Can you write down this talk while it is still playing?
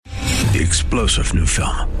The explosive new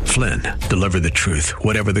film, Flynn, Deliver the Truth,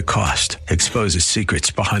 Whatever the Cost, exposes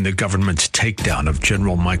secrets behind the government's takedown of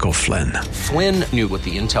General Michael Flynn. Flynn knew what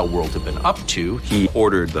the intel world had been up to. He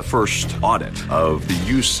ordered the first audit of the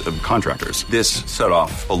use of contractors. This set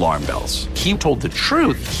off alarm bells. He told the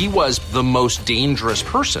truth. He was the most dangerous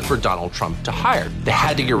person for Donald Trump to hire. They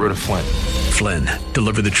had to get rid of Flynn. Flynn,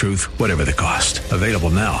 Deliver the Truth, Whatever the Cost. Available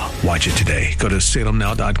now. Watch it today. Go to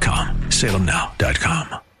salemnow.com.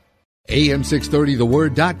 salemnow.com.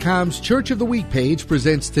 AM630TheWord.com's Church of the Week page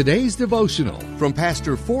presents today's devotional from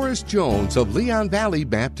Pastor Forrest Jones of Leon Valley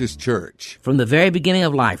Baptist Church. From the very beginning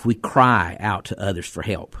of life, we cry out to others for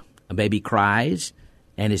help. A baby cries,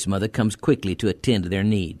 and his mother comes quickly to attend to their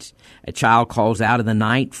needs. A child calls out in the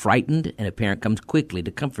night, frightened, and a parent comes quickly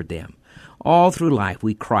to comfort them. All through life,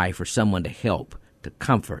 we cry for someone to help, to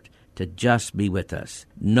comfort, to just be with us.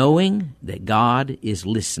 Knowing that God is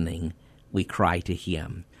listening, we cry to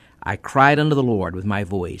Him. I cried unto the Lord with my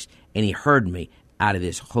voice, and He heard me out of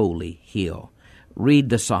His holy hill. Read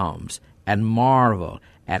the Psalms and marvel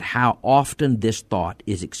at how often this thought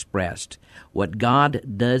is expressed. What God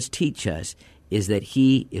does teach us is that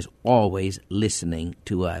He is always listening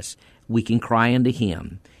to us. We can cry unto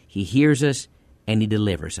Him. He hears us, and He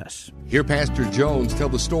delivers us. Hear Pastor Jones tell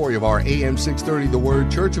the story of our AM 630 The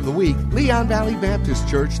Word Church of the Week, Leon Valley Baptist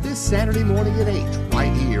Church, this Saturday morning at 8,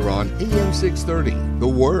 right here on AM 630 The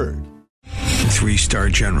Word. Three-star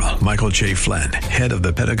General Michael J. Flynn, head of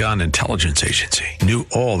the Pentagon Intelligence Agency, knew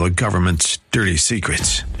all the government's dirty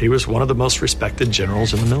secrets. He was one of the most respected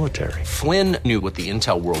generals in the military. Flynn knew what the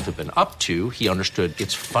intel world had been up to. He understood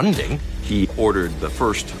its funding. He ordered the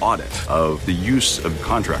first audit of the use of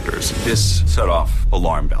contractors. This set off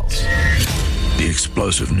alarm bells. The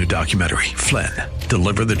explosive new documentary, Flynn,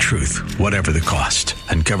 Deliver the Truth, Whatever the Cost,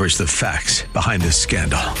 uncovers the facts behind this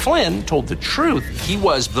scandal. Flynn told the truth. He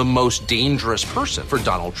was the most dangerous person for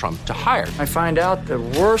Donald Trump to hire. I find out the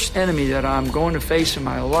worst enemy that I'm going to face in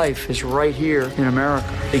my life is right here in America.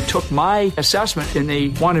 They took my assessment and they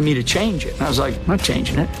wanted me to change it. And I was like, I'm not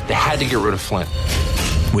changing it. They had to get rid of Flynn.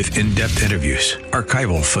 With in-depth interviews,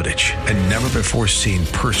 archival footage, and never-before-seen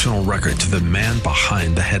personal records of the man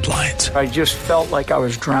behind the headlines. I just felt like I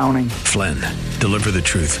was drowning. Flynn, Deliver the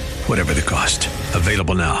Truth, Whatever the Cost.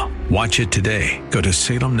 Available now. Watch it today. Go to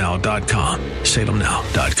salemnow.com.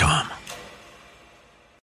 salemnow.com.